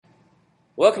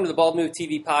Welcome to the Bald Move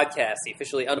TV podcast, the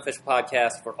officially unofficial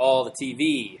podcast for all the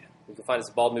TV. You can find us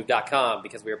at baldmove.com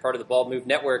because we are part of the Bald Move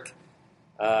Network.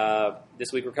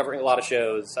 This week we're covering a lot of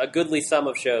shows, a goodly sum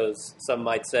of shows, some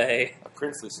might say. A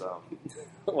princely sum.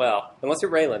 Well, unless you're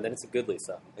Raylan, then it's a goodly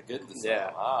sum. A goodly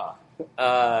sum,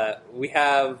 yeah. We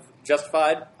have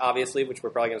Justified, obviously, which we're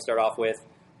probably going to start off with.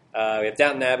 We have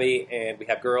Downton Abbey, and we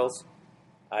have Girls.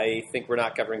 I think we're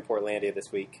not covering Portlandia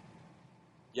this week.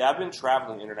 Yeah, I've been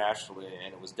traveling internationally,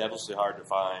 and it was devilishly hard to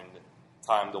find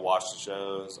time to watch the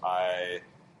shows. I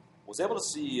was able to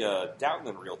see Downton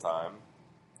in real time.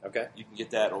 Okay. You can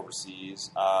get that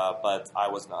overseas, but I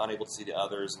was unable to see the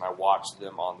others, and I watched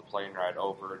them on the plane ride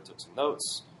over and took some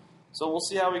notes. So we'll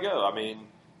see how we go. I mean,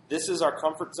 this is our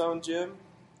comfort zone, Jim,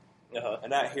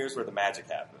 and here's where the magic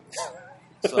happens.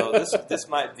 So this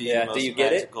might be the most do you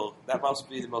get magical. That must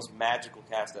be the most magical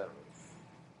cast ever.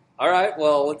 All right,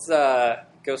 well, let's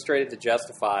go straight into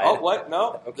Justified. Oh, what?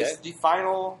 No. Okay. This is the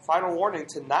final warning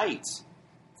tonight,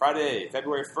 Friday,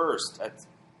 February 1st at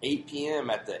 8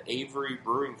 p.m. at the Avery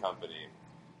Brewing Company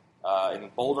in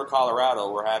Boulder,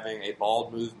 Colorado. We're having a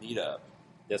Bald Move meetup.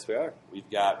 Yes, we are. We've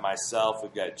got myself,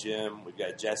 we've got Jim, we've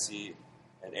got Jesse,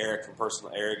 and Eric from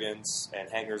Personal Arrogance, and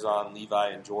hangers-on Levi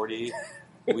and Jordy.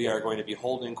 We are going to be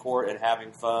holding court and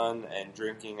having fun and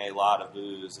drinking a lot of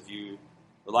booze. If you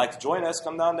would like to join us,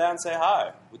 come down and say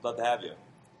hi. We'd love to have you.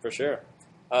 For sure.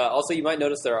 Also, you might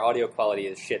notice that our audio quality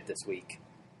is shit this week.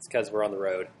 It's because we're on the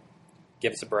road.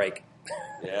 Give us a break.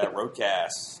 Yeah,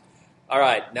 roadcasts. All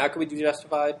right, now can we do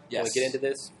Justified? Yes. Want to get into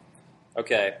this?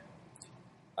 Okay.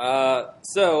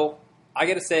 So, I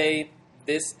got to say,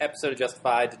 this episode of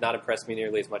Justified did not impress me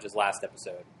nearly as much as last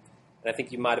episode. And I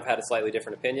think you might have had a slightly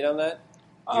different opinion on that.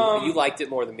 You liked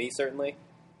it more than me, certainly.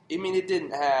 I mean, it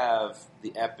didn't have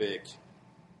the epic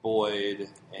Boyd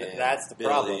and That's the Billy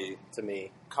problem to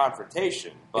me.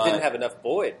 confrontation. But It didn't have enough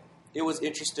Boyd. It was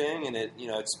interesting, and it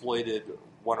exploited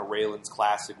one of Raylan's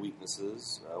classic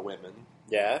weaknesses, women.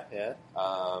 Yeah.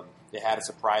 It had a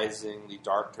surprisingly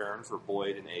dark turn for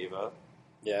Boyd and Ava.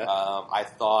 Yeah. I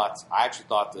actually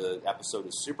thought the episode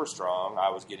was super strong. I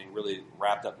was getting really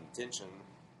wrapped up in tension.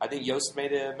 I think Yost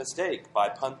made a mistake by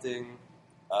punting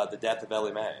the death of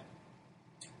Ellie Mae.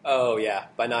 Oh, yeah,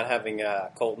 by not having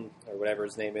Colton, or whatever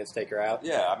his name is, take her out.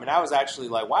 Yeah, I mean, I was actually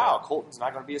like, wow, Colton's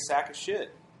not going to be a sack of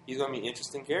shit. He's going to be an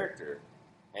interesting character.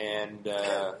 And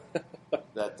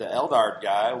that the Eldard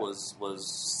guy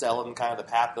was selling kind of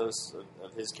the pathos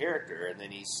of his character, and then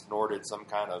he snorted some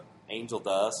kind of angel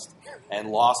dust and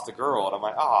lost the girl. And I'm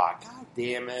like, oh, god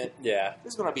damn it. Yeah.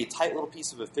 This is going to be a tight little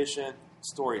piece of efficient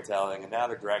storytelling, and now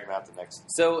they're dragging out the next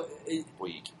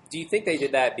week. Do you think they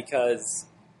did that because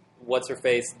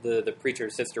what's-her-face, the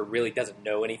preacher's sister, really doesn't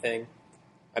know anything?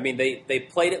 I mean, they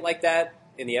played it like that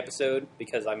in the episode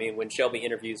because, I mean, when Shelby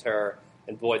interviews her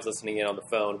and Boyd's listening in on the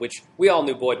phone, which we all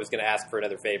knew Boyd was going to ask for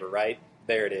another favor, right?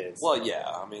 There it is. Well, yeah.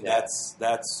 I mean,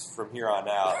 that's from here on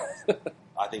out.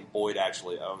 I think Boyd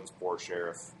actually owns poor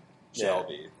Sheriff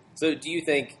Shelby. Yeah. So do you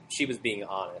think she was being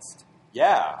honest?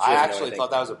 Yeah. I actually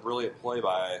thought that was a brilliant play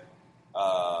by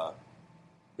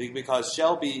because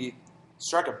Shelby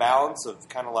struck a balance of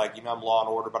kind of like, I'm Law and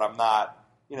Order, but I'm not,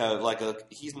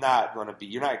 he's not going to be,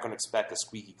 you're not going to expect a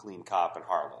squeaky clean cop in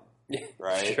Harlem,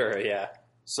 right? Sure, yeah.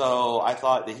 So I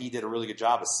thought that he did a really good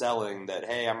job of selling that,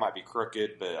 hey, I might be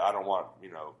crooked, but I don't want,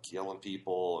 killing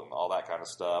people and all that kind of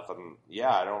stuff. And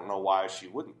yeah, I don't know why she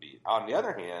wouldn't be. On the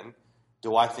other hand,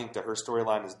 do I think that her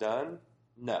storyline is done?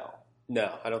 No.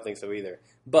 No, I don't think so either.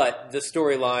 But the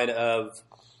storyline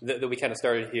that we kind of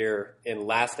started here in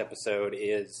last episode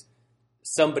is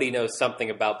somebody knows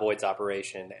something about Boyd's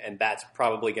operation, and that's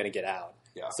probably going to get out.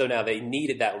 Yeah. So now they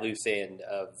needed that loose end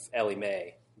of Ellie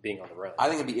Mae being on the run. I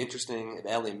think it'd be interesting if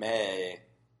Ellie Mae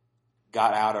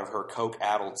got out of her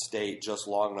coke-addled state just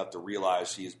long enough to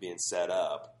realize she is being set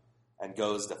up and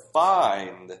goes to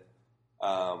find,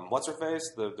 what's her face?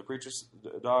 The preacher's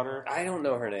daughter? I don't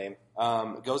know her name.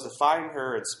 Goes to find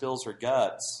her and spills her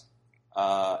guts.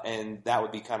 And that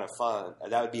would be kind of fun.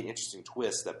 That would be an interesting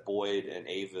twist that Boyd and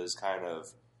Ava's kind of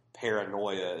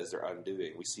paranoia is their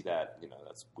undoing. We see that,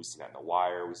 we see that in The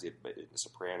Wire. We see it in The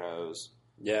Sopranos.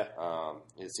 Yeah.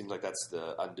 It seems like that's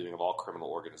the undoing of all criminal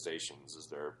organizations is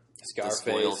their Scarface.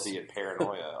 disloyalty and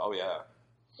paranoia. Oh,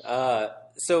 yeah.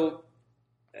 So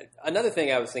another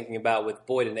thing I was thinking about with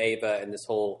Boyd and Ava and this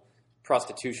whole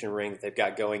prostitution ring that they've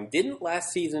got going, didn't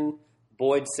last season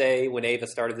Boyd say when Ava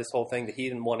started this whole thing that he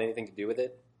didn't want anything to do with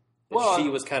it? That she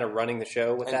was kind of running the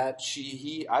show with that?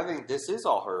 I think this is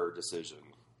all her decision.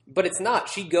 But it's not.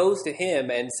 She goes to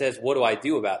him and says, what do I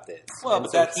do about this? Well, and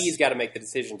so he's got to make the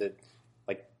decision to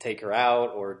like take her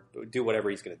out or do whatever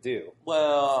he's going to do.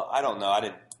 Well, I don't know.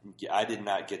 I did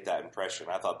not get that impression.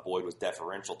 I thought Boyd was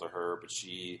deferential to her, but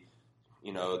she,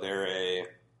 they're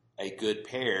a good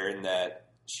pair in that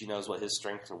she knows what his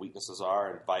strengths and weaknesses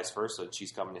are, and vice versa. And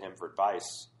she's coming to him for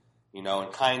advice,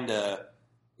 and kind of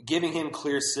giving him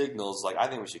clear signals, like, I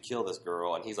think we should kill this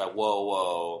girl. And he's like,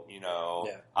 whoa,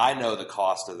 I know the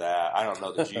cost of that. I don't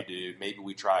know that you do. Maybe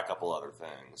we try a couple other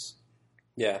things.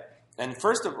 Yeah. And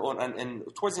first of all, and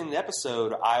towards the end of the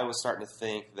episode, I was starting to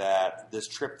think that this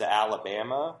trip to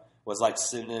Alabama was like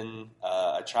sending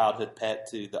a childhood pet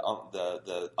to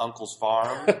the uncle's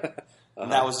farm.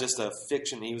 And that was just a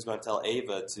fiction he was going to tell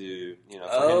Ava to, for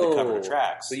him to cover the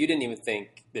tracks. So you didn't even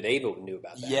think that Ava knew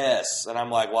about that? Yes. And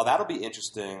I'm like, well, that'll be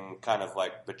interesting, kind of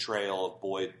like betrayal of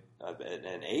Boyd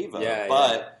and Ava.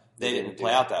 But they didn't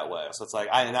play out that way. So it's like,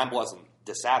 I wasn't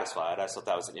dissatisfied. I thought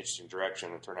that was an interesting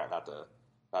direction. It turned out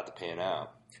not to pan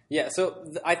out. Yeah, so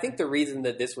I think the reason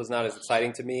that this was not as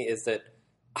exciting to me is that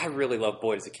I really love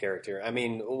Boyd as a character. I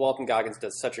mean, Walton Goggins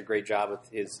does such a great job with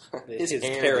his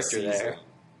character there.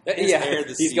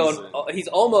 He's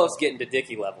almost getting to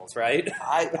Dickie levels, right?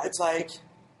 It's like,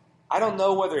 I don't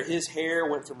know whether his hair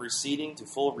went from receding to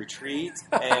full retreat,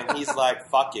 and he's like,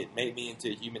 fuck it, make me into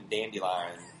a human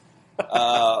dandelion.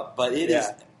 But it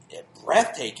is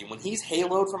breathtaking. When he's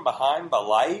haloed from behind by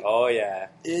light,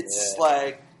 it's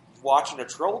like watching a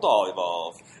troll doll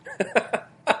evolve.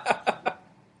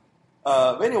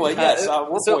 Anyway, yes,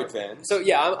 we're Boyd fans. So,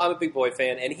 yeah, I'm a big Boyd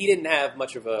fan, and he didn't have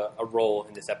much of a role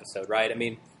in this episode, right? I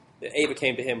mean, Ava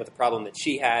came to him with a problem that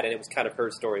she had, and it was kind of her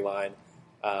storyline.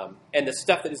 And the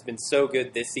stuff that has been so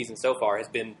good this season so far has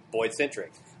been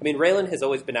Boyd-centric. I mean, Raylan has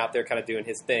always been out there kind of doing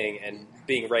his thing and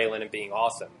being Raylan and being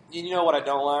awesome. You know what I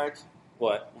don't like?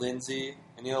 What? Lindsay.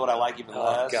 And you know what I like even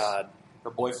less? Oh, God. Her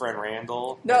boyfriend,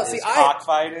 Randall. No, see,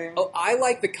 cockfighting. I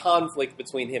like the conflict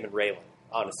between him and Raylan,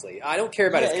 honestly. I don't care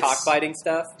about his cockfighting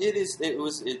stuff. It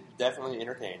was definitely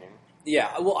entertaining.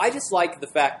 Yeah, well, I just like the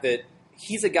fact that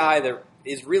he's a guy that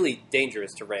is really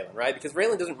dangerous to Raylan, right? Because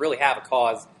Raylan doesn't really have a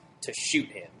cause to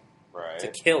shoot him, right? To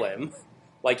kill him,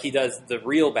 like he does the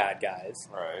real bad guys.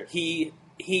 Right. He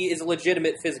is a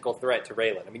legitimate physical threat to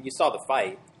Raylan. I mean, you saw the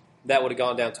fight. That would have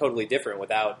gone down totally different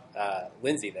without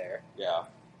Lindsay there. Yeah.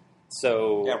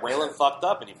 So... Yeah, Raylan fucked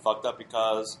up, and he fucked up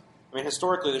because... I mean,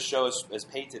 historically, the show has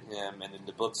painted him, and in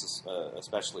the books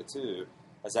especially, too,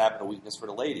 as having a weakness for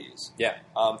the ladies. Yeah.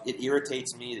 It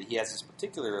irritates me that he has this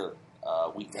particular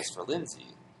weakness for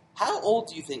Lindsay. How old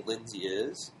do you think Lindsay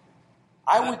is?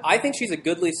 I think she's a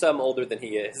goodly sum older than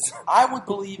he is. I would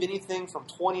believe anything from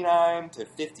 29 to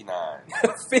 59.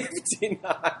 59?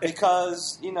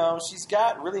 Because, she's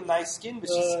got really nice skin, but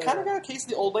she's kind of got a case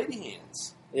of the old lady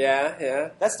hands. Yeah.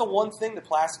 That's the one thing that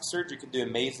plastic surgery can do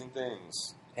amazing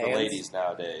things for hands? Ladies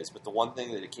nowadays. But the one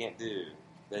thing that it can't do,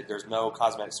 that there's no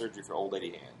cosmetic surgery for old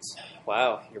lady hands.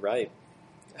 Wow, you're right.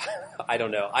 I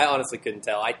don't know. I honestly couldn't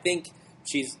tell. I think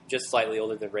she's just slightly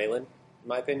older than Raylan, in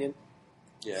my opinion.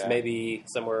 Yeah. So maybe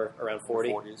somewhere around 40.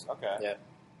 40s, okay. Yeah.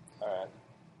 All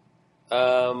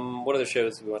right. What other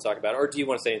shows do we want to talk about? Or do you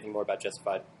want to say anything more about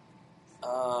Justified?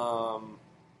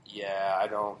 Yeah, I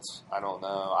don't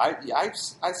know.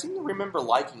 I seem to remember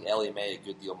liking Ellie Mae a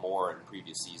good deal more in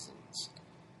previous seasons.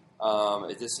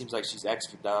 It just seems like she's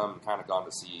extra dumb and kind of gone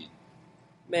to seed.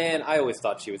 Man, I always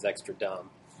thought she was extra dumb.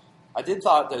 I did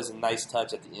thought there was a nice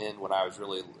touch at the end when I was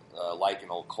really liking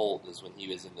old Colt is when he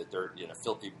was in the dirt,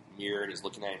 filthy mirror and he's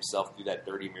looking at himself through that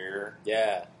dirty mirror.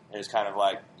 Yeah. And it's kind of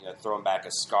like throwing back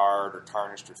a scarred or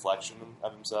tarnished reflection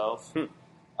of himself.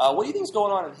 What do you think's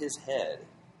going on in his head?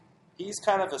 He's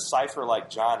kind of a cipher like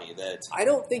Johnny that... I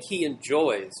don't think he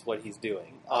enjoys what he's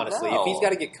doing, honestly. If he's got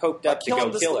to get coked up to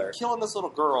go kill her. Killing this little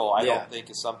girl, I don't think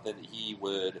is something that he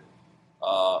would,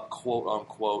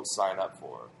 quote-unquote, sign up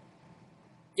for.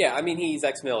 Yeah, I mean, he's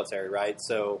ex-military, right?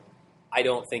 So I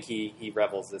don't think he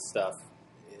revels this stuff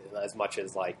as much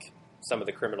as, like, some of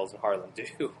the criminals in Harlem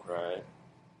do. Right.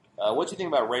 What do you think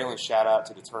about Raylan's shout-out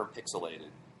to the term pixelated?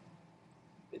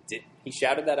 He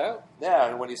shouted that out?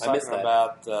 Yeah, when he's talking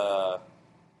about,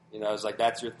 it's like,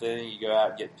 that's your thing, you go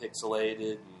out and get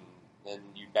pixelated, and then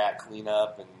you bat clean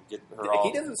up and get her all...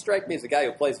 He doesn't strike me as a guy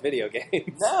who plays video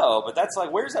games. No, but that's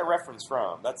like, where's that reference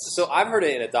from? So I've heard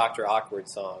it in a Dr. Awkward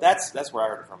song. That's where I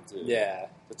heard it from, too. Yeah.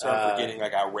 The term for getting,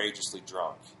 like, outrageously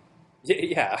drunk.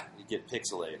 Yeah. You get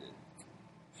pixelated.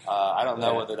 I don't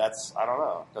know whether that's... I don't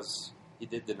know, because he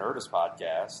did the Nerdist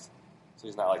podcast, so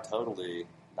he's not, like, totally...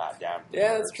 not down.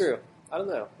 Yeah, that's true. I don't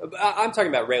know. I'm talking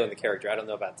about Raylan the character. I don't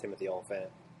know about Timothy Olyphant.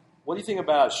 What do you think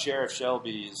about Sheriff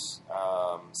Shelby's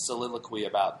soliloquy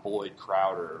about Boyd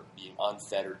Crowder being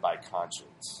unfettered by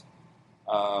conscience?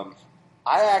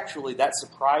 that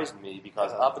surprised me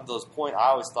because up until this point, I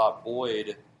always thought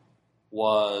Boyd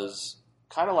was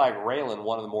kind of like Raylan,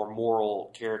 one of the more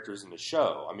moral characters in the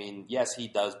show. I mean, yes, he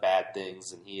does bad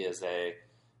things and he is a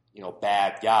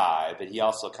bad guy, but he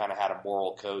also kind of had a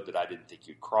moral code that I didn't think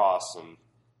you'd cross. And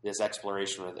this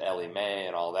exploration with Ellie Mae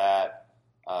and all that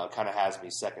kind of has me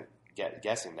second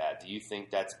guessing that. Do you think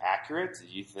that's accurate? Do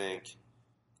you think,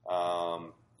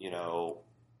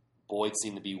 Boyd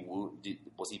seemed to be wounded?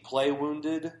 Was he play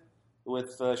wounded with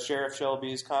Sheriff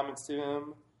Shelby's comments to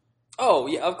him? Oh,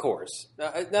 yeah, of course.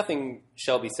 Nothing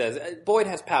Shelby says. Boyd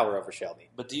has power over Shelby.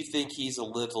 But do you think he's a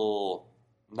little,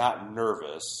 not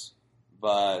nervous,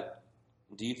 but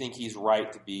do you think he's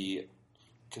right to be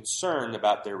concerned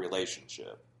about their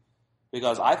relationship?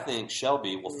 Because I think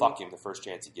Shelby will fuck him the first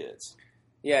chance he gets.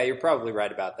 Yeah, you're probably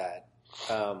right about that.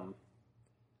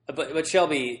 But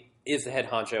Shelby is the head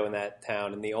honcho in that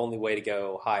town, and the only way to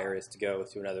go higher is to go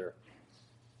to another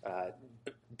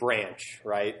branch,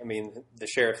 right? I mean, the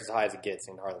sheriff's as high as it gets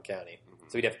in Harlan County,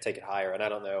 so he'd have to take it higher, and I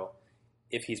don't know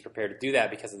if he's prepared to do that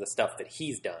because of the stuff that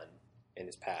he's done in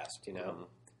his past,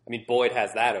 I mean, Boyd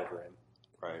has that over him.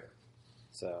 Right.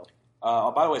 So.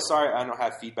 By the way, sorry I don't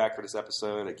have feedback for this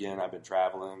episode. Again, I've been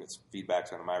traveling. It's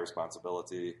feedback's kind of my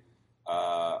responsibility.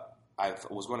 I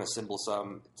was going to assemble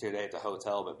some today at the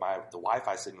hotel, but the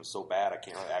Wi-Fi signal was so bad I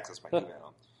can't really access my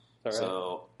email. Right.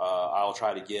 So I'll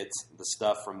try to get the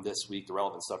stuff from this week, the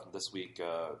relevant stuff from this week,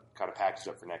 kind of packaged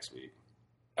up for next week.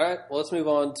 All right, well, let's move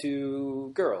on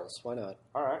to girls. Why not?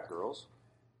 All right, girls.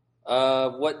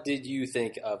 What did you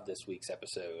think of this week's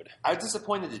episode? I was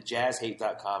disappointed that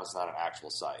jazzhate.com is not an actual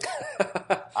site.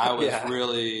 I was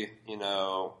really,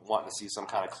 wanting to see some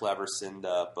kind of clever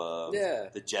send-up of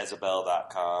the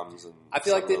Jezebel.coms. And I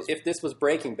feel like if this was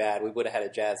Breaking Bad, we would have had a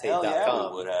jazzhate.com. Yeah,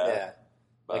 we would have. Yeah.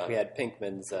 Like we had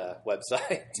Pinkman's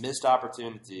website. Missed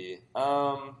opportunity.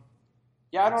 I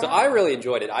don't know. I really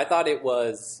enjoyed it. I thought it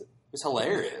was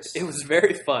hilarious. It was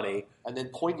very funny. And then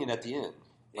poignant at the end,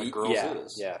 like Girls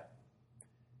is. Yeah.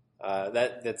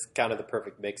 That's kind of the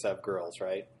perfect mix of Girls,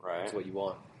 right? Right. That's what you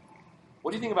want.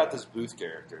 What do you think about this Booth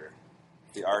character,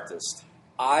 the artist?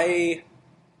 I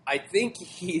think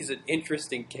he's an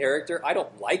interesting character. I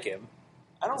don't like him.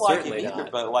 I don't like him Certainly either,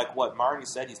 not. but like what Marnie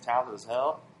said, he's talented as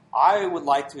hell. I would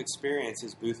like to experience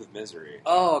his Booth of Misery.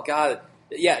 Oh, God.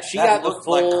 Yeah, she That got the looked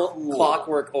full like cool.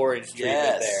 Clockwork Orange treatment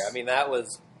Yes. there. I mean, that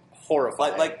was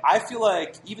horrifying. Like I feel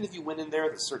like even if you went in there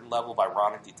with a certain level of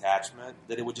ironic detachment,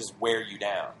 that it would just wear you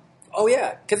down. Oh,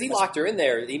 yeah, because he locked her in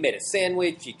there. He made a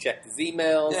sandwich. He checked his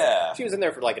emails. Yeah. She was in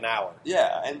there for like an hour.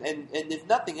 Yeah, and if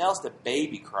nothing else, the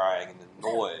baby crying and the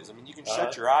noise. I mean, you can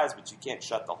shut your eyes, but you can't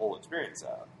shut the whole experience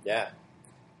out. Yeah.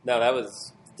 No, that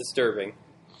was disturbing.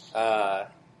 I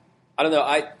don't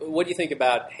know. What do you think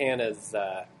about Hannah's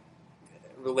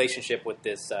relationship with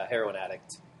this heroin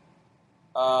addict?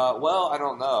 Well, I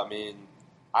don't know. I mean,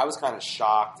 I was kind of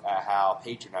shocked at how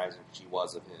patronizing she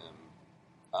was of him.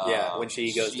 When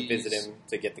she goes to visit him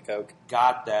to get the coke.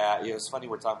 Got that. It's funny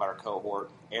we're talking about our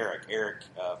cohort, Eric. Eric,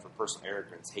 from Personal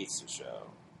Arrogance, hates the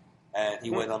show. And he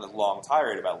went on this long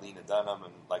tirade about Lena Dunham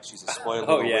and, like, she's a spoiled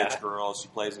little rich girl. She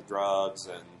plays with drugs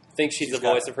and thinks she's the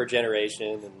voice of her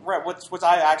generation. And right, which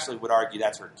I actually would argue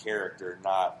that's her character,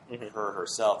 not her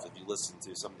herself. If you listen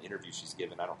to some of the interviews she's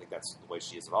given, I don't think that's the way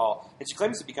she is at all. And she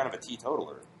claims to be kind of a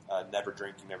teetotaler, never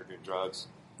drinking, never doing drugs.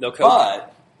 No coke.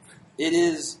 But it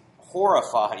is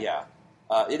horrifying. Yeah,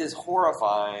 it is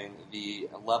horrifying the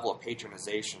level of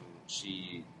patronization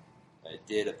she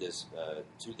did of this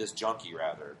to this junkie,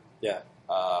 rather. Yeah.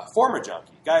 Former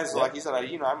junkie. Guys, like he said,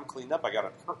 I'm cleaned up. I got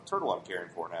a turtle I'm caring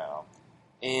for now.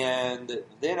 And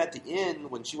then at the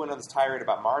end, when she went on this tirade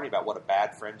about Marnie, about what a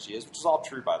bad friend she is, which is all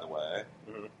true, by the way,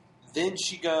 then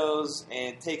she goes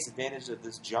and takes advantage of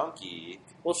this junkie.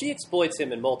 Well, she exploits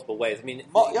him in multiple ways. I mean,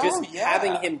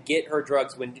 having him get her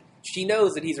drugs when she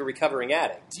knows that he's a recovering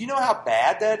addict. Do you know how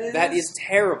bad that is? That is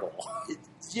terrible.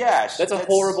 That's a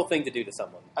horrible thing to do to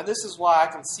someone. And this is why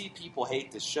I can see people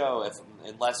hate this show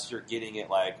unless you're getting it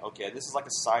like, okay, this is like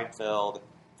a Seinfeld,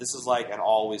 this is like an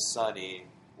Always Sunny,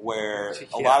 where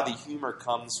a lot of the humor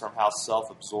comes from how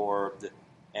self-absorbed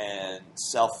and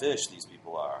selfish these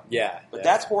people are. Yeah. But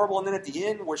that's horrible. And then at the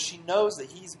end, where she knows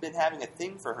that he's been having a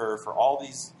thing for her for all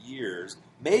these years,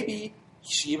 maybe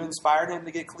she even inspired him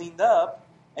to get cleaned up,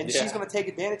 and she's going to take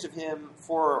advantage of him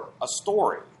for a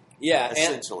story. Yeah,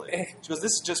 essentially. She goes,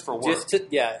 this is just for work.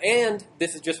 And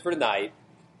this is just for tonight.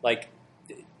 Like,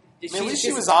 at least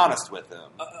she was honest with him.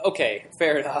 Okay,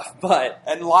 fair enough, but...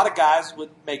 And a lot of guys would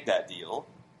make that deal.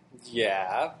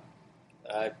 Yeah.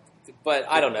 But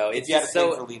I don't know. It's just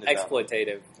so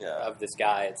exploitative of this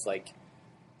guy. It's like,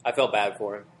 I felt bad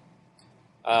for him.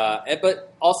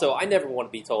 But also, I never want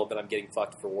to be told that I'm getting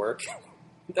fucked for work.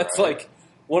 That's Right. like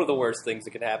one of the worst things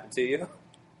that could happen to you.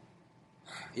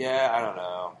 Yeah, I don't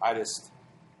know.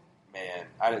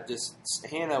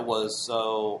 Hannah was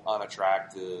so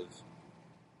unattractive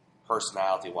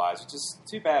personality-wise, which is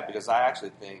too bad because I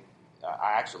actually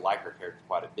like her character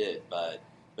quite a bit, but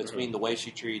between the way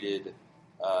she treated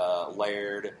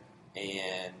Laird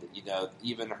and,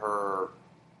 even her,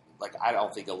 like, I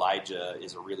don't think Elijah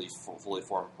is a really fully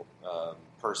formed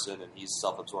person, and he's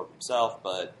self-absorbed himself,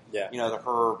 but, Yeah.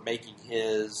 her making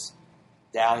his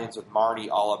dalliance with Marty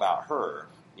all about her.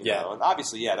 You know, and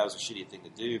obviously, that was a shitty thing to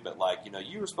do. But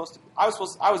you were supposed to. I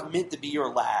was meant to be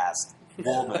your last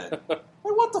woman. Like,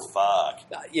 what the fuck?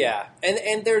 Yeah,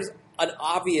 and there's an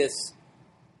obvious.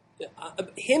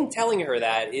 Him telling her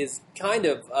that is kind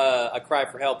of a cry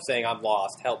for help, saying, "I'm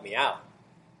lost, help me out."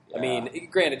 Yeah. I mean,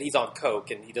 granted, he's on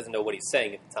coke and he doesn't know what he's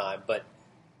saying at the time, but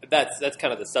that's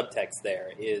kind of the subtext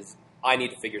there. Is I need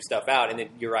to figure stuff out, and then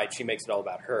you're right. She makes it all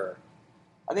about her.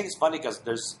 I think it's funny because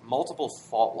there's multiple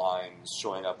fault lines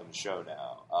showing up in the show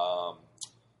now.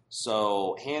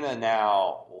 So Hannah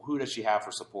now, who does she have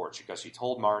for support? Because she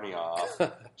told Marnie off.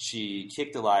 She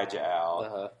kicked Elijah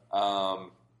out. Uh-huh.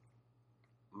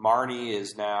 Marnie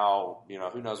is now,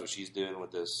 who knows what she's doing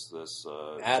with this.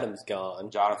 Adam's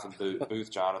gone. Jonathan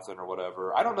Booth Jonathan or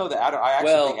whatever. I don't know that. I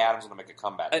actually think Adam's going to make a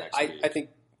comeback next week.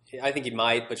 I think he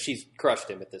might, but she's crushed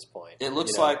him at this point. It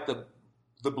looks like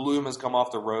the bloom has come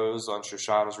off the rose on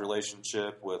Shoshana's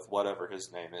relationship with whatever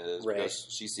his name is, right. Because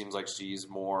she seems like she's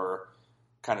more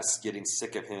kind of getting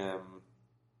sick of him,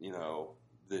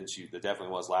 than she definitely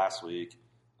was last week.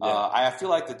 Yeah. I feel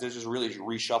like that they're just really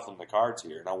reshuffling the cards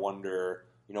here, and I wonder,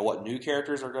 what new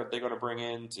characters they going to bring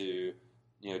in to,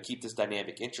 keep this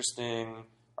dynamic interesting.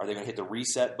 Are they going to hit the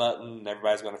reset button and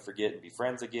everybody's going to forget and be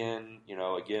friends again?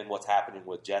 Again, what's happening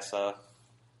with Jessa?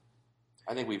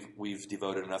 I think we've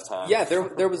devoted enough time. Yeah,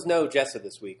 there was no Jessa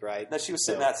this week, right? No, she was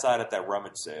sitting outside at that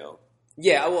rummage sale.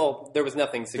 Yeah, well, there was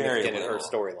nothing significant in her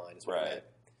storyline, is what I meant.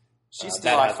 She's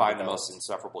still, I find, the most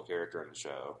insufferable character in the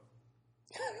show.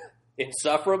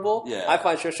 Insufferable? Yeah. I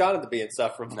find Shoshana to be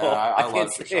insufferable. No, I can't love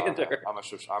stand Shoshana. her. I'm a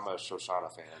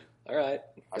Shoshana fan. All right.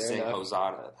 I sing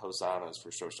Hosannas for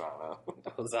Shoshana.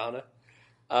 Hosanna.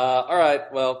 All right,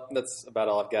 well, that's about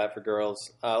all I've got for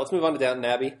girls. Let's move on to Downton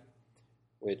Abbey,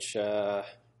 which let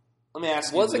me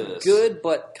ask you was this. a good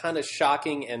but kind of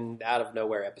shocking and out of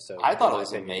nowhere episode. I thought it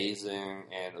was amazing,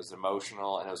 and it was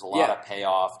emotional, and it was a lot of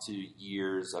payoff to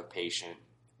years of patient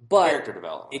character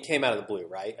development. It came out of the blue,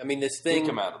 right? I mean, this thing It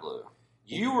came out of the blue.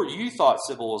 You thought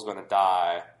Sybil was going to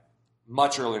die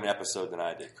much earlier in the episode than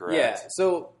I did, correct? Yeah.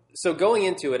 So going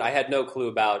into it, I had no clue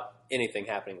about anything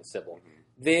happening with Sybil.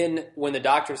 Mm-hmm. Then when the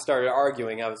doctors started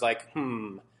arguing, I was like,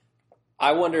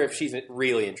 I wonder if she's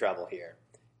really in trouble here.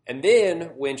 And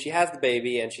then when she has the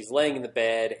baby and she's laying in the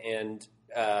bed and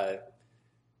I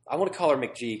want to call her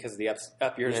McGee because of the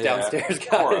up yours, downstairs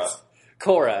guys.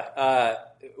 Cora.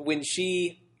 When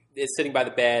she is sitting by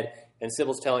the bed and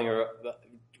Sybil's telling her,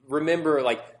 remember,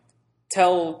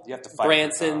 tell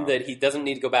Branson that he doesn't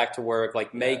need to go back to work.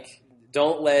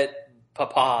 Don't let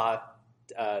Papa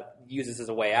use this as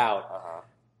a way out. Uh-huh.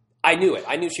 I knew it.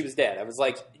 I knew she was dead. I was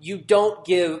like, you don't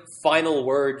give final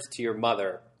words to your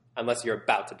mother unless you're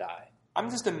about to die. I'm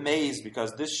just amazed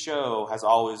because this show has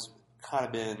always kind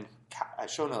of been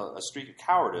shown a streak of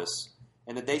cowardice,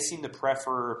 and that they seem to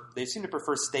prefer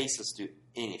stasis to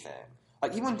anything.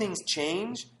 Like, even when things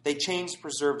change, they change to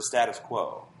preserve the status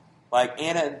quo. Like,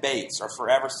 Anna and Bates are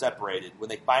forever separated. When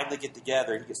they finally get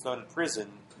together, he gets thrown in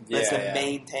prison. That's to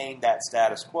maintain that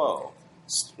status quo.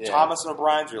 Yeah. Thomas and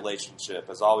O'Brien's relationship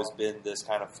has always been this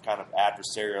kind of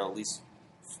adversarial, at least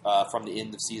from the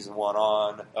end of season 1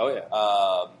 on. Oh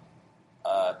yeah.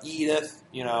 Edith,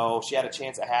 she had a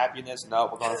chance at happiness. No,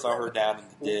 we're going to throw her down in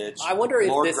the ditch. I wonder if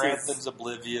Lord Grantham's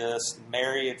oblivious.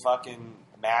 Mary and fucking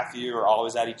Matthew are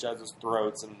always at each other's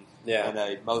throats in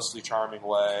a mostly charming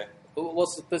way. Well,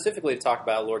 specifically to talk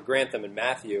about Lord Grantham and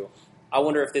Matthew, I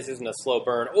wonder if this isn't a slow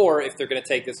burn, or if they're going to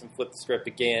take this and flip the script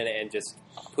again and just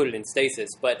put it in stasis.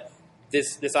 But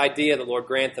this idea that Lord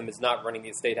Grantham is not running the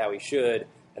estate how he should,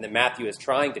 and that Matthew is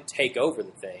trying to take over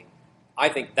the thing, I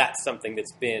think that's something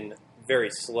that's been very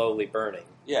slowly burning.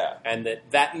 Yeah. And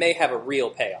that may have a real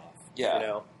payoff.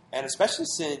 Yeah. And especially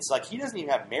since, he doesn't even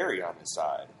have Mary on his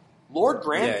side. Lord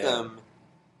Grantham,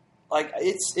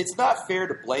 it's not fair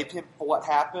to blame him for what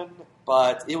happened,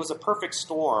 but it was a perfect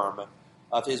storm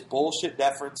of his bullshit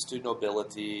deference to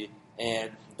nobility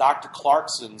and Dr.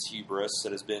 Clarkson's hubris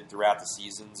that has been throughout the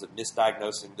seasons of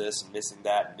misdiagnosing this and missing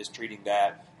that and mistreating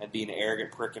that and being an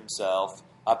arrogant prick himself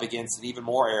up against an even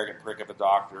more arrogant prick of a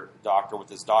doctor with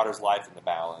his daughter's life in the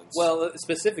balance. Well,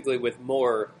 specifically with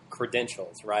more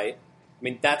credentials, right? I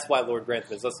mean, that's why Lord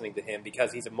Grantham is listening to him,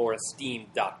 because he's a more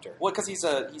esteemed doctor. Well, because he's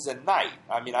a knight.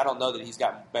 I mean, I don't know that he's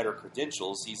got better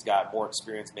credentials. He's got more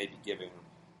experience maybe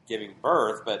giving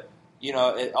birth, but you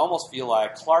know, it almost feel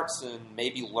like Clarkson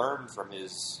maybe learned from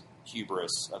his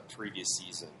hubris of previous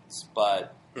seasons,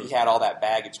 but he had all that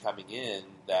baggage coming in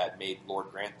that made Lord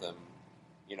Grantham,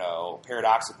 you know,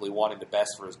 paradoxically wanting the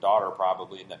best for his daughter,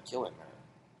 probably end up killing her.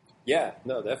 Yeah,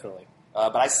 no, definitely.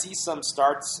 But I see some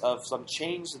starts of some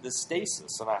change to this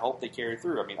stasis, and I hope they carry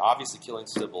through. I mean, obviously killing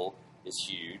Sybil is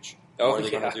huge. Oh, what are they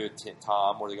going to do with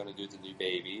Tom? What are they going to do with the new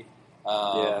baby?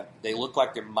 They look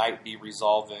like they might be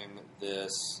resolving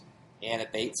this Anna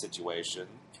Bates situation.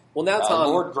 Well, now Tom...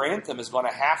 Lord Grantham is going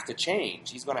to have to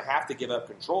change. He's going to have to give up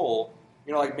control.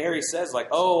 You know, like Mary says, like,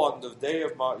 oh, on the day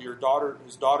of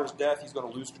his daughter's death, he's going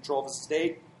to lose control of his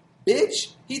estate.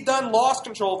 Bitch, he done lost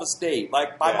control of the state.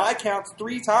 Like, by my counts,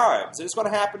 3 times. And it's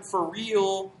going to happen for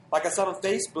real, like I said on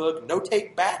Facebook, no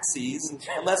take backsies,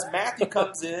 unless Matthew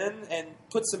comes in and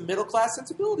puts some middle-class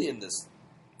sensibility in this,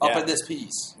 up in this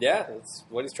piece. Yeah, that's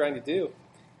what he's trying to do.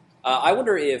 I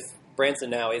wonder if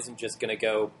Branson now isn't just going to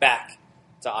go back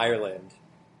to Ireland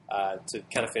to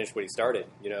kind of finish what he started.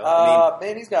 You know, I mean,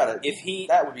 man, he's got it.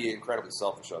 That would be incredibly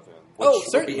selfish of him. Which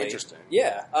certainly would be interesting.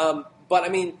 Yeah, but I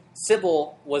mean,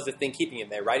 Sybil was the thing keeping him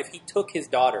there, right? If he took his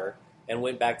daughter and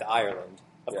went back to Ireland,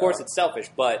 of course it's selfish,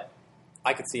 but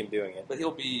I could see him doing it. But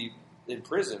he'll be in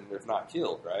prison if not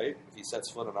killed, right? If he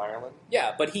sets foot in Ireland.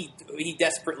 Yeah, but he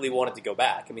desperately wanted to go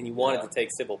back. I mean, he wanted to take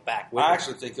Sybil back with him. I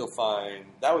actually think he'll find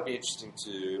that would be interesting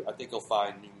too. I think he'll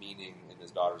find new meaning in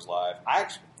his daughter's life.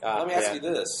 Let me ask you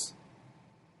this: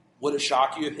 would it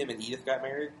shock you if him and Edith got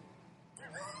married?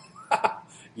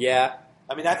 Yeah.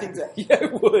 I mean, I think that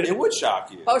it would. It would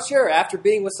shock you. Oh, sure. After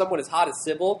being with someone as hot as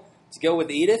Sybil, to go with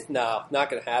Edith? No, not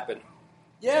going to happen.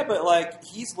 Yeah, but like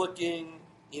he's looking,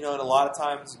 you know, and a lot of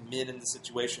times men in the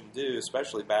situation do,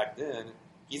 especially back then.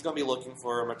 He's going to be looking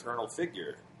for a maternal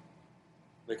figure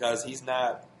because he's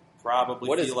not probably.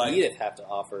 What does like Edith have to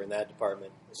offer in that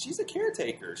department? She's a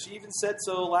caretaker. She even said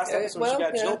so last episode. She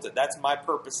got jilted. That's my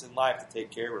purpose in life, to take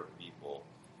care of people.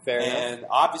 Fair enough. And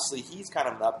obviously, he's kind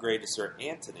of an upgrade to Sir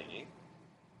Anthony.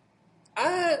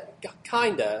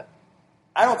 Kinda.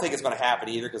 I don't think it's going to happen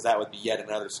either, because that would be yet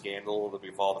another scandal that would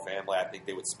involve the family. I think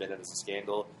they would spin it as a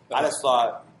scandal. I just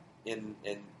thought,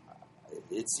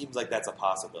 it seems like that's a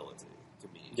possibility to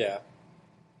me. Yeah.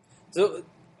 So,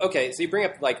 okay, so you bring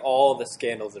up like all the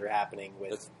scandals that are happening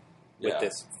with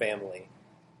this family.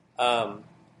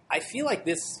 I feel like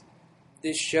this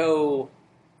show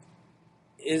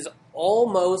is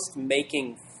almost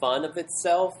making fun of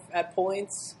itself at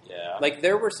points. Yeah. Like,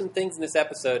 there were some things in this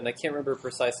episode, and I can't remember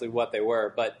precisely what they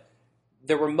were, but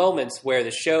there were moments where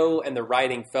the show and the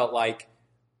writing felt like,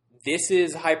 this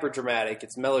is hyper-dramatic,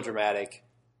 it's melodramatic,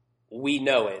 we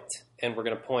know it, and we're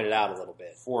going to point it out a little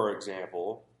bit. For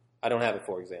example? I don't have it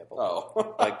for example.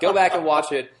 Oh. Like, go back and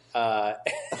watch it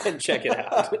and check it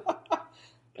out.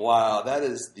 Wow, that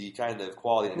is the kind of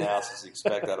quality analysis you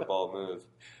expect out of Bald Move.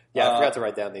 Yeah, I forgot to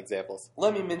write down the examples.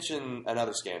 Let me mention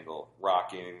another scandal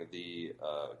rocking the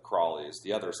Crawleys,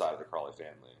 the other side of the Crawley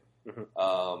family.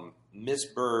 Mm-hmm. Miss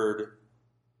Bird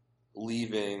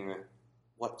leaving,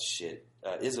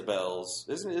 Isabel's,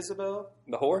 isn't it Isabel?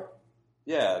 The whore?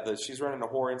 Yeah, she's running a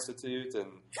whore institute, and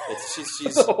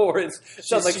she's the whore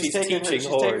sounds like she's teaching she's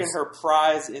whores. taking her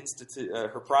prize institute,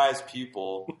 her prize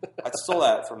pupil. I stole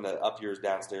that from the up yours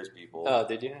downstairs people. Oh,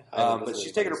 did you? But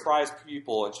she's taking her prize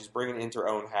pupil and she's bringing it into her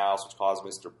own house, which caused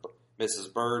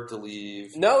Mrs. Bird to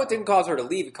leave. No, it didn't cause her to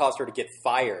leave. It caused her to get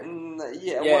fired.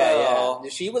 Yeah.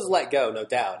 She was let go, no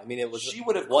doubt. I mean, it was she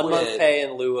would have 1 month pay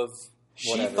in lieu of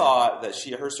whatever. She thought that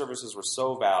her services were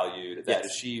so valued that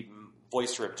if she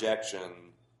voiced her objection,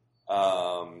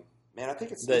 I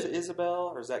think is it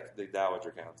Isabel, or is that the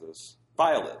Dowager Countess?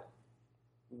 Violet.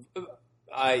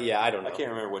 I don't know. I can't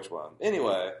remember which one.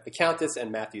 Anyway. The Countess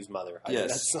and Matthew's mother.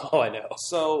 Yes. That's all I know.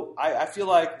 So I feel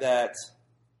like that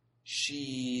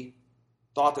she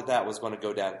thought that was going to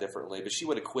go down differently, but she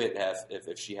would have quit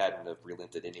if she hadn't have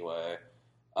relented anyway.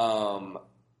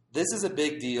 This is a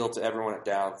big deal to everyone at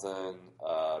Downton.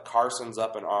 Carson's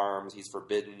up in arms. He's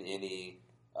forbidden any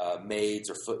maids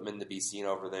or footmen to be seen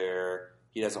over there.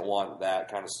 He doesn't want that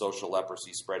kind of social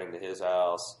leprosy spreading to his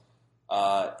house.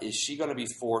 Is she going to be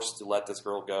forced to let this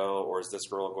girl go, or is this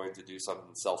girl going to do some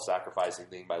self-sacrificing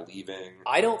thing by leaving?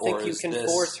 I don't think Or you is can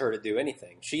this- force her to do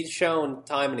anything. She's shown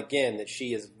time and again that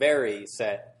she is very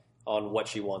set on what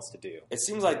she wants to do. It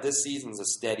seems like this season's a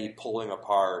steady pulling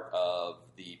apart of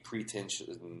the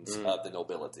pretensions of the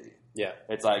nobility. Yeah.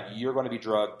 It's like you're going to be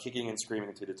drugged, kicking and screaming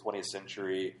into the 20th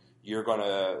century. You're going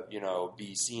to,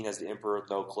 be seen as the emperor with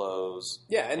no clothes.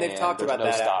 Yeah, and they've talked there's about no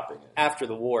that stopping it. after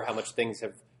the war, how much things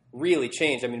have really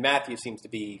changed. I mean, Matthew seems to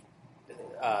be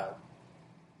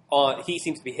he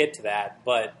seems to be hip to that,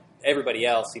 but everybody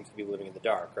else seems to be living in the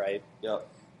dark, right? Yep.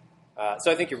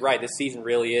 So I think you're right. This season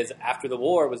really is, after the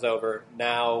war was over,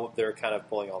 now they're kind of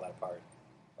pulling all that apart.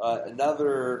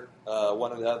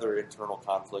 One of the other internal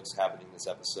conflicts happening this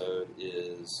episode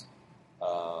is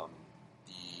the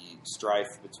strife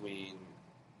between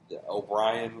the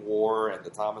O'Brien War and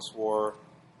the Thomas War.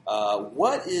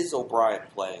 What is O'Brien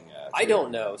playing at? I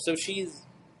don't know. So she's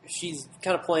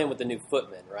kind of playing with the new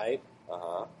footmen, right?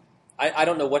 Uh-huh. I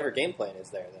don't know what her game plan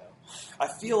is there, though. I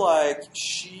feel like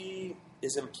she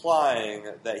is implying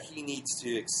that he needs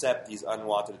to accept these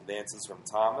unwanted advances from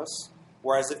Thomas.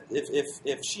 Whereas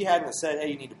if she hadn't said,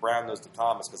 hey, you need to brown those to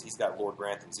Thomas because he's got Lord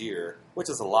Grantham's ear, which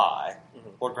is a lie. Mm-hmm.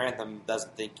 Lord Grantham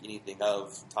doesn't think anything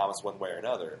of Thomas one way or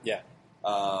another. Yeah.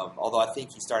 Although I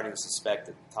think he's starting to suspect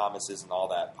that Thomas isn't all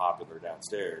that popular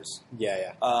downstairs.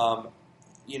 Yeah.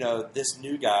 This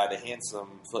new guy, the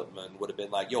handsome footman, would have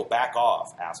been like, yo, back off,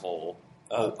 asshole,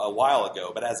 Oh. a while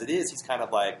ago. But as it is, he's kind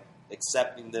of like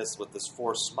accepting this with this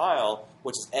forced smile,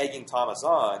 which is egging Thomas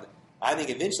on. I think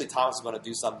eventually Thomas is going to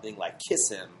do something like kiss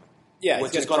him, Yeah,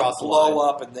 which he's is going cross to the blow line.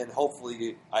 up, and then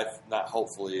hopefully,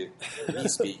 me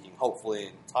speaking,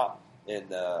 hopefully in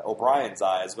O'Brien's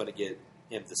eyes, going to get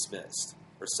him dismissed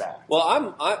or sacked.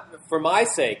 Well, for my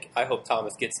sake, I hope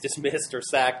Thomas gets dismissed or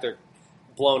sacked or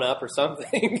blown up or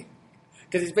something,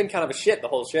 because he's been kind of a shit the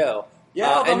whole show.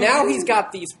 Yeah, and now he's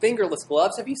got these fingerless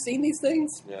gloves. Have you seen these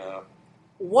things? Yeah.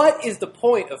 What is the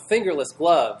point of fingerless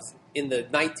gloves in the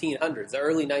 1900s, the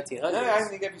early 1900s? I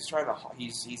think if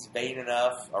he's vain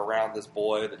enough around this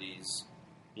boy that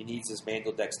he needs his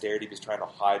manual dexterity. He's trying to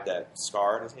hide that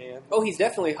scar in his hand. Oh, he's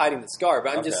definitely hiding the scar,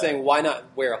 but I'm just Okay. saying, why not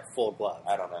wear a full glove?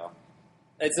 I don't know.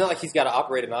 It's not like he's got to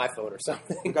operate an iPhone or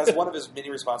something. Because one of his many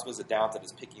responsibilities at Downton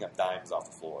is picking up dimes off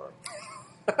the floor.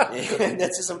 And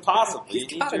that's just impossible. He's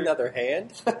got another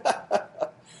hand.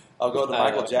 I'll go the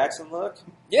Michael Jackson look.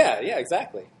 Yeah,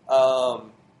 exactly.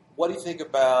 What do you think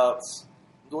about...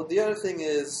 Well, the other thing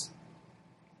is,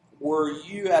 were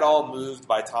you at all moved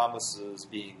by Thomas's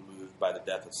being moved by the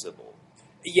death of Sybil?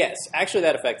 Yes, actually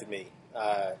that affected me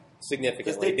Because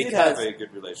significantly. they did have a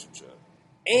good relationship.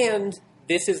 And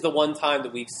this is the one time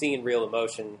that we've seen real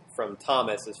emotion from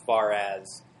Thomas as far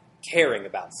as caring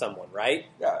about someone, right?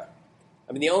 Yeah.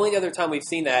 I mean, the only other time we've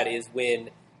seen that is when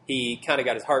he kind of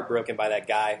got his heart broken by that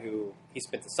guy who he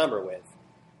spent the summer with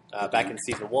back in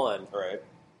season 1. All right.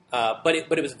 But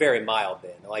it was very mild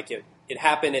then. Like it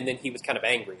happened, and then he was kind of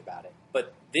angry about it.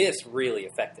 But this really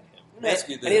affected him. Let me ask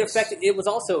you And this. it was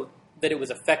also that it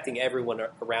was affecting everyone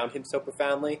around him so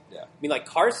profoundly. Yeah. I mean, like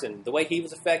Carson, the way he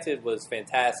was affected was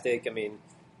fantastic. I mean,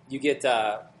 you get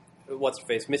what's her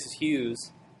face, Mrs.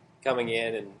 Hughes, coming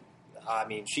in, and I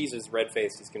mean, she's as red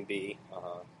faced as can be.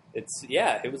 Uh-huh.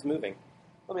 It was moving.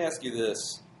 Let me ask you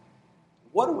this.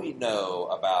 What do we know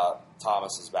about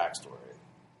Thomas's backstory?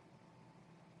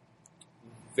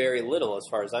 Very little, as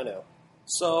far as I know.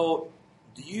 So,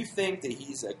 do you think that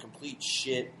he's a complete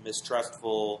shit,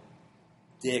 mistrustful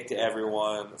dick to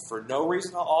everyone for no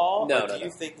reason at all? No, or do you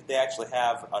think that they actually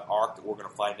have an arc that we're going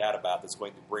to find out about that's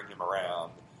going to bring him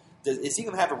around? Is he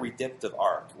going to have a redemptive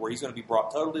arc where he's going to be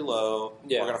brought totally low?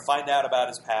 Yeah. We're going to find out about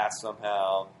his past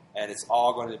somehow, and it's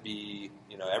all going to be,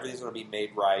 everything's going to be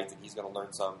made right, and he's going to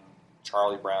learn some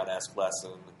Charlie Brown-esque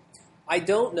lesson. I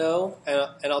don't know,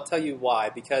 and I'll tell you why.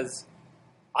 Because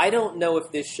I don't know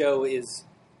if this show is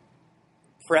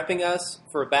prepping us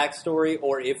for a backstory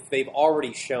or if they've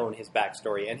already shown his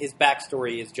backstory, and his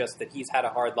backstory is just that he's had a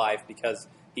hard life because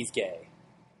he's gay.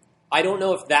 I don't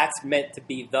know if that's meant to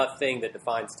be the thing that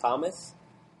defines Thomas,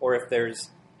 or if there's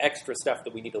extra stuff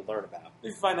that we need to learn about. If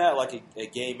you find out, like, a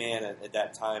gay man at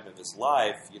that time of his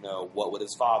life, what would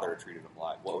his father have treated him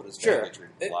like? What would his family treat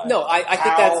him like? No, I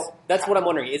think that's what I'm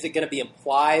wondering. Is it going to be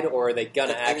implied, or are they going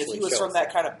to actually show And if he was from us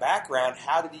that kind of background,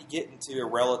 how did he get into a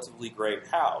relatively great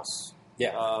house?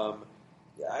 Yeah.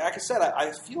 Like I said,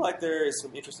 I feel like there is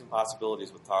some interesting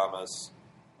possibilities with Thomas.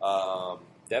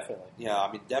 Definitely. Yeah,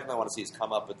 I mean, definitely want to see his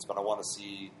comeuppance, but I want to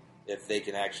see if they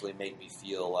can actually make me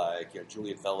feel like,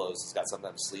 Julian Fellows has got something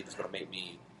up his sleeve that's going to make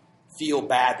me feel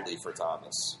badly for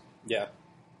Thomas. Yeah.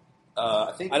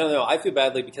 I think I don't know. I feel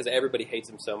badly because everybody hates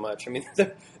him so much. I mean,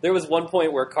 there was one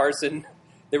point where Carson,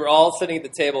 they were all sitting at the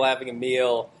table having a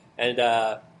meal, and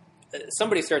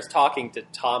somebody starts talking to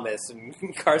Thomas,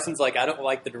 and Carson's like, I don't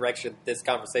like the direction this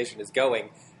conversation is going.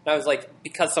 And I was like,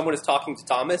 because someone is talking to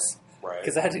Thomas? right.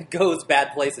 Because that goes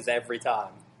bad places every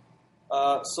time.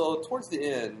 So towards the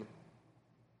end,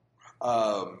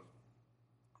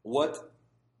 what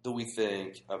do we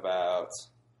think about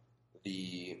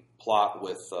the plot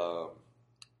with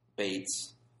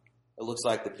Bates? It looks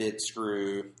like the big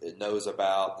screw. It knows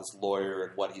about this lawyer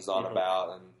and what he's on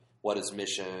about and what his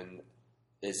mission.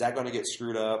 Is that going to get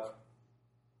screwed up?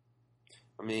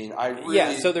 I mean,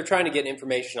 Yeah, so they're trying to get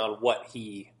information on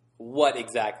what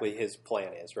exactly his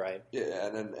plan is, right?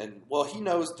 Yeah, and well, he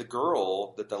knows the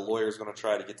girl that the lawyer is going to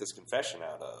try to get this confession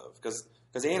out of because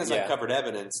Anna's uncovered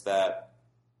evidence that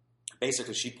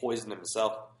basically she poisoned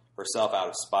herself out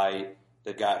of spite.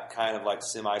 They've got kind of like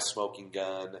semi-smoking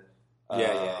gun.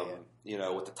 You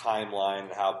know, with the timeline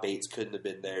and how Bates couldn't have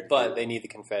been there. But they need the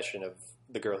confession of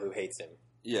the girl who hates him.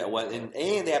 Yeah, well, and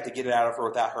they have to get it out of her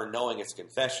without her knowing it's a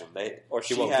confession.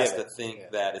 She won't has give to it.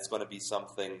 think that it's going to be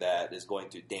something that is going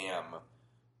to damn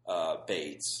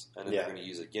Bates, and then they're going to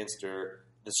use it against her.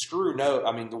 The screw note,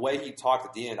 I mean, the way he talked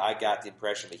at the end, I got the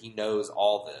impression that he knows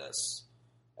all this,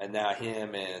 and now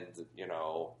him and, you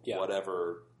know,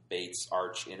 whatever Bates'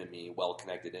 arch enemy,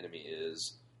 well-connected enemy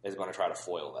is going to try to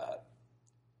foil that.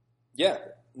 Yeah.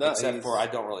 No, Except for I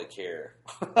don't really care.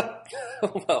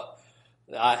 Well,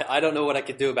 I don't know what I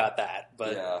could do about that,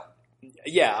 but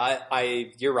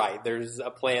you're right. There's a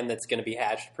plan that's going to be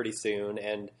hatched pretty soon,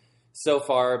 and so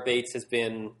far Bates has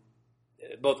been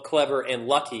both clever and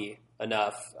lucky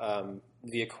enough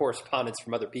via correspondence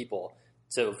from other people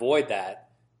to avoid that.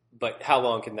 But how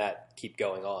long can that keep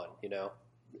going on? You know,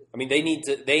 I mean, they need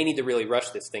to really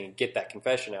rush this thing and get that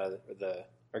confession out of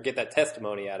or get that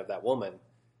testimony out of that woman.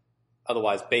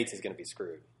 Otherwise, Bates is going to be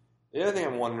screwed. The other thing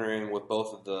I'm wondering with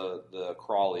both of the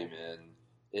Crawley men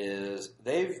is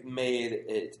they've made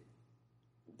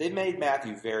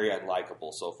Matthew very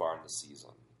unlikable so far in the season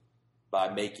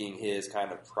by making his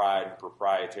kind of pride and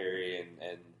proprietary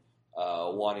and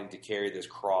wanting to carry this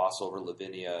cross over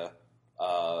Lavinia,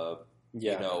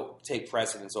 you know, take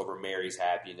precedence over Mary's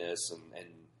happiness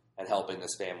and helping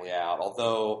this family out.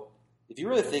 Although, if you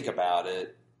really think about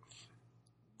it,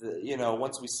 you know,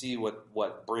 once we see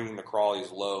what bringing the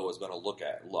Crawleys low is going to look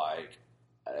like,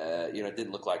 you know, it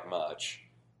didn't look like much.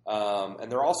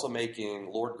 And they're also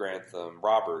making Lord Grantham,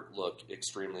 Robert, look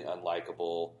extremely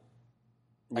unlikable.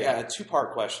 I got a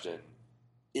two-part question.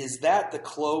 Is that the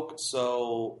cloak?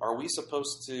 So are we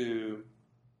supposed to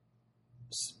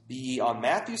be on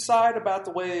Matthew's side about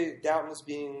the way Downton is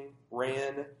being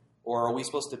ran? Or are we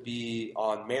supposed to be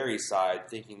on Mary's side,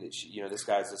 thinking that this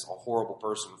guy's this horrible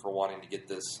person for wanting to get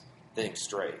this thing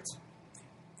straight?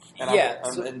 And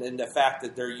and the fact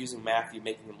that they're using Matthew,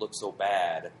 making him look so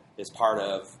bad, is part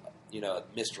of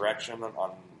misdirection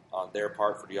on their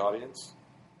part for the audience.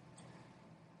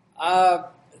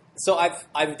 So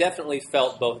I've definitely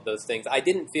felt both of those things. I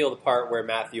didn't feel the part where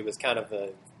Matthew was kind of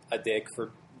a dick for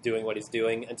doing what he's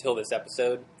doing until this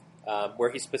episode.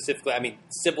 Where he specifically, I mean,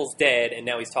 Sybil's dead, and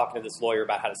now he's talking to this lawyer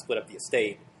about how to split up the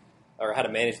estate, or how to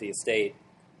manage the estate.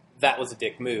 That was a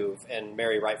dick move, and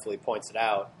Mary rightfully points it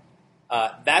out.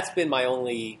 That's been my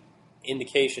only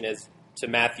indication as to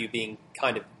Matthew being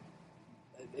kind of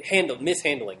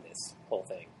mishandling this whole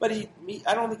thing. But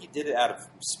I don't think he did it out of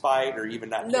spite or even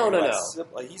not. No.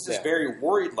 He's just very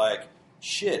worried. Like,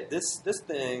 shit, this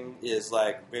thing is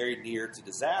like very near to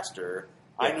disaster.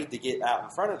 I need to get out in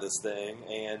front of this thing,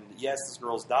 and yes, this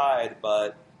girl's died,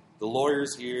 but the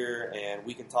lawyer's here, and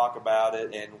we can talk about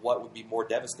it, and what would be more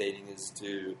devastating is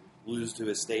to lose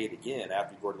to estate again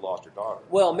after you've already lost your daughter.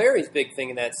 Well, Mary's big thing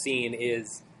in that scene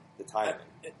is... the timing.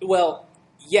 Well,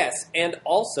 yes, and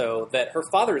also that her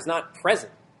father is not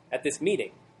present at this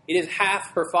meeting. It is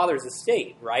half her father's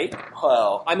estate, right?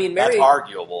 Well, I mean, Mary... that's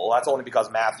arguable. That's only because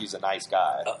Matthew's a nice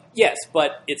guy. Yes,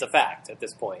 but it's a fact at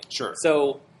this point. Sure.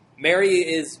 So... Mary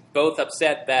is both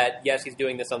upset that, yes, he's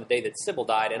doing this on the day that Sybil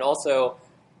died, and also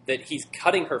that he's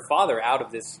cutting her father out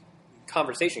of this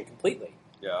conversation completely.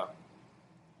 Yeah.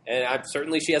 And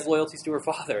certainly she has loyalties to her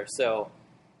father, so...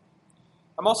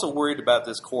 I'm also worried about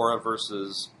this Cora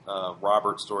versus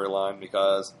Robert storyline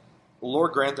because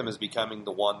Lord Grantham is becoming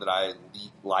the one that I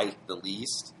like the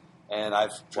least, and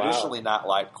I've traditionally not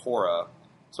liked Cora.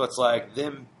 So it's like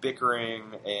them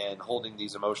bickering and holding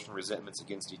these emotional resentments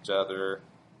against each other.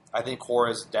 I think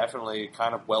Cora's definitely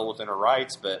kind of well within her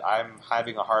rights, but I'm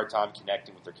having a hard time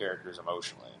connecting with their characters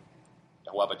emotionally.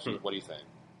 What about you? What do you think?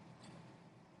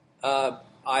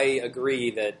 I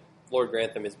agree that Lord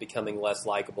Grantham is becoming less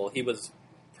likable. He was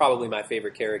probably my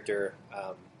favorite character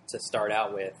to start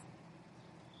out with.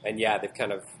 And yeah, they've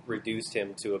kind of reduced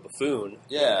him to a buffoon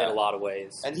in a lot of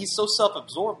ways. And he's so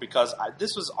self-absorbed because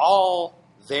this was all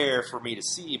there for me to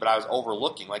see, but I was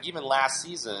overlooking. Like, even last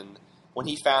season, when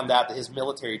he found out that his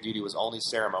military duty was only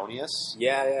ceremonious.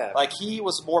 Yeah. Like, he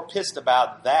was more pissed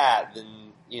about that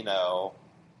than,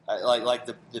 like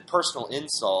the personal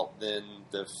insult than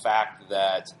the fact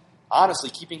that,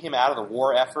 honestly, keeping him out of the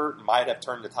war effort might have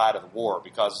turned the tide of the war,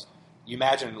 because you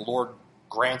imagine Lord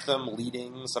Grantham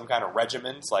leading some kind of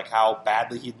regiment, like how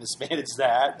badly he'd mismanaged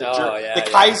that. The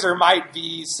Kaiser might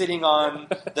be sitting on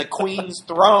the Queen's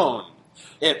throne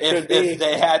if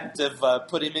they had to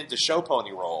put him into show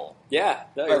pony role. Yeah,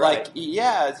 no, but right. He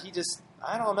just,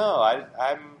 I don't know.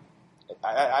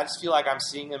 I just feel like I'm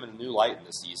seeing him in a new light in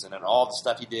this season, and all the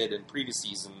stuff he did in previous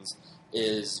seasons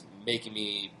is making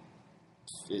me,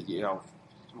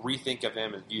 rethink of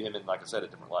him and view him in, like I said, a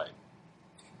different light.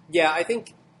 Yeah, I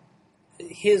think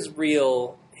his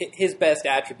best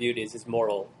attribute is his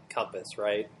moral compass,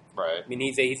 right? Right. I mean,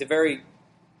 he's a very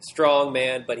strong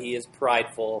man, but he is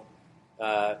prideful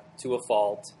to a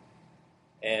fault,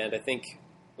 and I think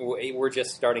we're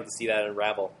just starting to see that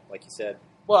unravel, like you said.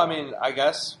 Well, I mean, I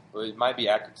guess it might be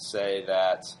accurate to say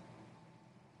that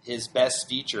his best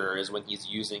feature is when he's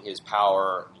using his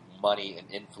power, money, and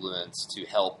influence to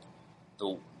help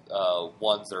the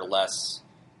ones that are less,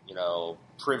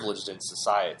 privileged in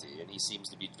society, and he seems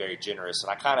to be very generous.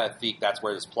 And I kind of think that's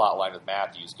where this plot line with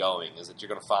Matthew's going, is that you're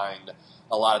going to find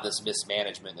a lot of this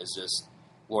mismanagement is just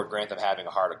Lord Grantham having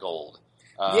a heart of gold.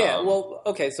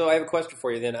 Okay, so I have a question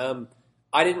for you then.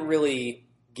 I didn't really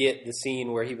get the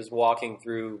scene where he was walking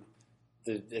through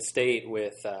the estate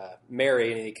with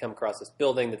Mary, and he come across this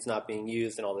building that's not being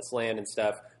used and all this land and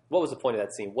stuff. What was the point of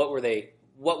that scene? What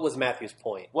was Matthew's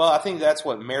point? Well, I think that's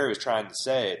what Mary was trying to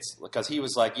say. It's because he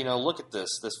was like, look at this.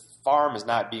 This farm is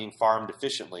not being farmed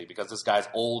efficiently because this guy's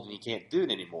old and he can't do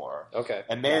it anymore. Okay.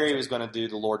 And Mary was going to do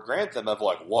the Lord Grantham of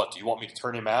like, what, do you want me to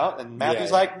turn him out? And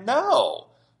Matthew's like, no.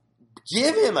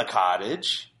 Give him a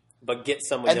cottage. But get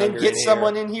someone and then get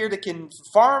someone in here that can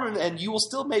farm, and you will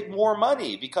still make more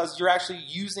money because you're actually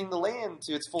using the land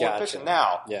to its full efficient.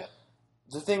 Now,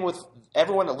 the thing with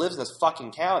everyone that lives in this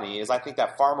fucking county is I think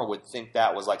that farmer would think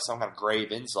that was like some kind of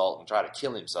grave insult and try to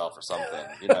kill himself or something.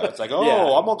 It's like, I'm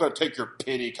not going to take your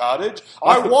pity cottage.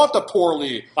 I want the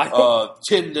poorly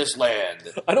tend this land.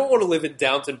 I don't want to live in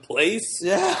Downton Place.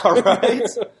 Yeah, right?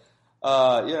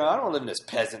 I don't live in this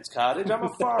peasant's cottage. I'm a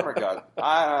farmer. God,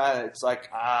 it's like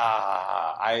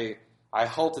I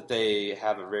hope that they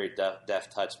have a very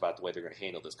deft touch about the way they're going to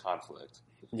handle this conflict.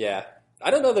 Yeah, I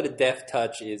don't know that a deft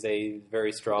touch is a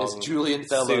very strong. It's Julian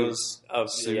Fellowes of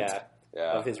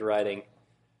his writing.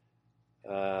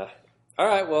 All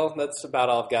right, well, that's about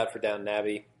all I've got for Downton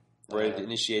Abbey. Ready to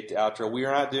initiate the outro.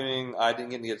 I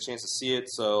didn't get a chance to see it,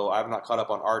 so I've not caught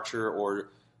up on Archer or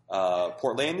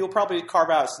Portlandia. Will probably carve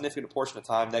out a significant portion of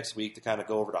time next week to kind of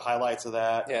go over the highlights of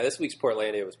that. Yeah, this week's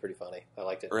Portlandia was pretty funny. I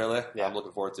liked it. Really? Yeah. I'm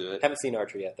looking forward to it. Haven't seen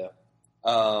Archer yet, though.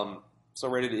 So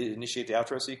ready to initiate the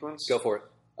outro sequence? Go for it.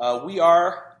 We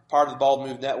are part of the Bald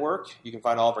Move Network. You can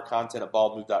find all of our content at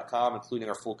baldmove.com, including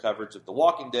our full coverage of The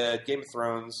Walking Dead, Game of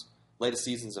Thrones, latest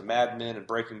seasons of Mad Men and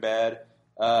Breaking Bad.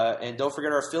 And don't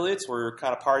forget our affiliates. We're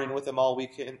kind of partying with them all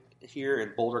weekend here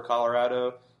in Boulder,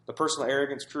 Colorado. The Personal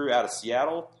Arrogance crew out of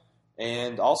Seattle.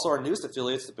 And also our newest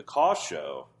affiliates, the Because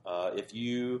Show. I'm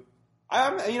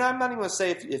not even going to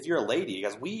say if you're a lady,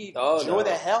 because we enjoy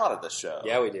the hell out of this show.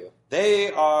 Yeah, we do.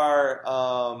 They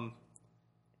are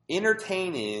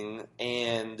entertaining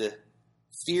and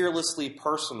fearlessly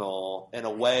personal in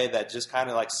a way that just kind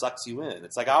of like sucks you in.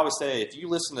 It's like I always say, if you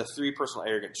listen to 3 Personal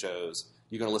Arrogant shows,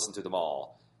 you're going to listen to them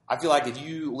all. I feel like if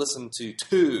you listen to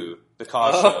 2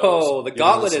 Because shows, the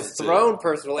gauntlet is thrown.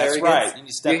 Personal Arrogance. That's right. You need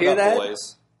to step it up,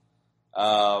 boys.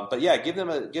 But yeah, give them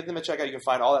a check out. You can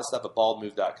find all that stuff at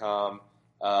baldmove.com.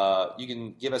 You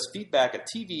can give us feedback at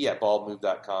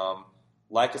tv@baldmove.com.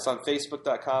 Like us on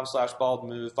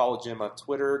facebook.com/baldmove. Follow Jim on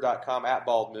twitter.com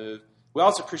 @baldmove. We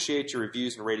also appreciate your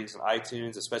reviews and ratings on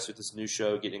iTunes, especially with this new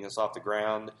show getting us off the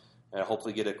ground and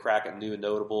hopefully get a crack at new and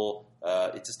notable.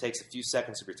 It just takes a few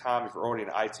seconds of your time. If you're already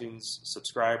an iTunes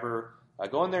subscriber,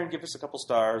 go in there and give us a couple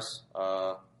stars.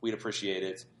 We'd appreciate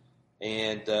it.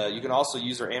 And you can also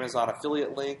use our Amazon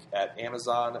affiliate link at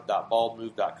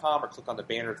amazon.baldmove.com or click on the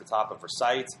banner at the top of our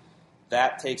site.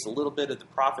 That takes a little bit of the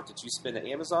profit that you spend at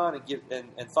Amazon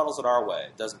and funnels it our way.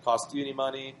 It doesn't cost you any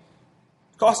money.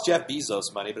 It costs Jeff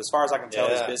Bezos money, but as far as I can tell,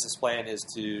 his business plan is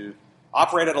to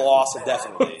operate at a loss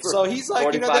indefinitely. So he's like,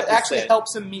 that actually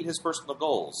helps him meet his personal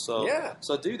goals.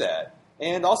 So do that.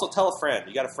 And also tell a friend.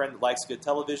 You got a friend that likes good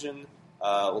television,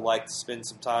 would like to spend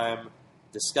some time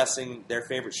discussing their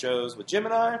favorite shows with Jim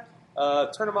and I,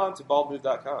 turn them on to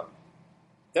baldmove.com.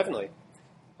 Definitely.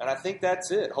 And I think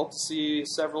that's it. Hope to see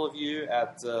several of you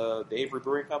at the Avery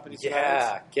Brewing Company tonight.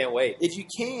 Yeah, can't wait. If you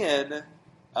can,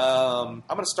 I'm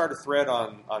going to start a thread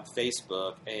on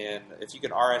Facebook, and if you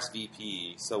can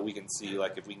RSVP so we can see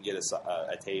like if we can get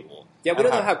a table. Yeah, we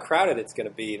don't know how crowded it's going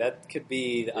to be. That could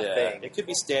be a thing. It could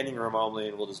be standing room only,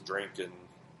 and we'll just drink and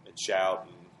shout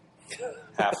and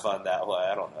have fun that way.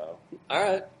 I don't know. All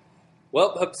right.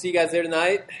 Well, hope to see you guys there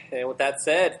tonight. And with that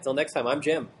said, until next time, I'm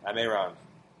Jim. I'm Aaron.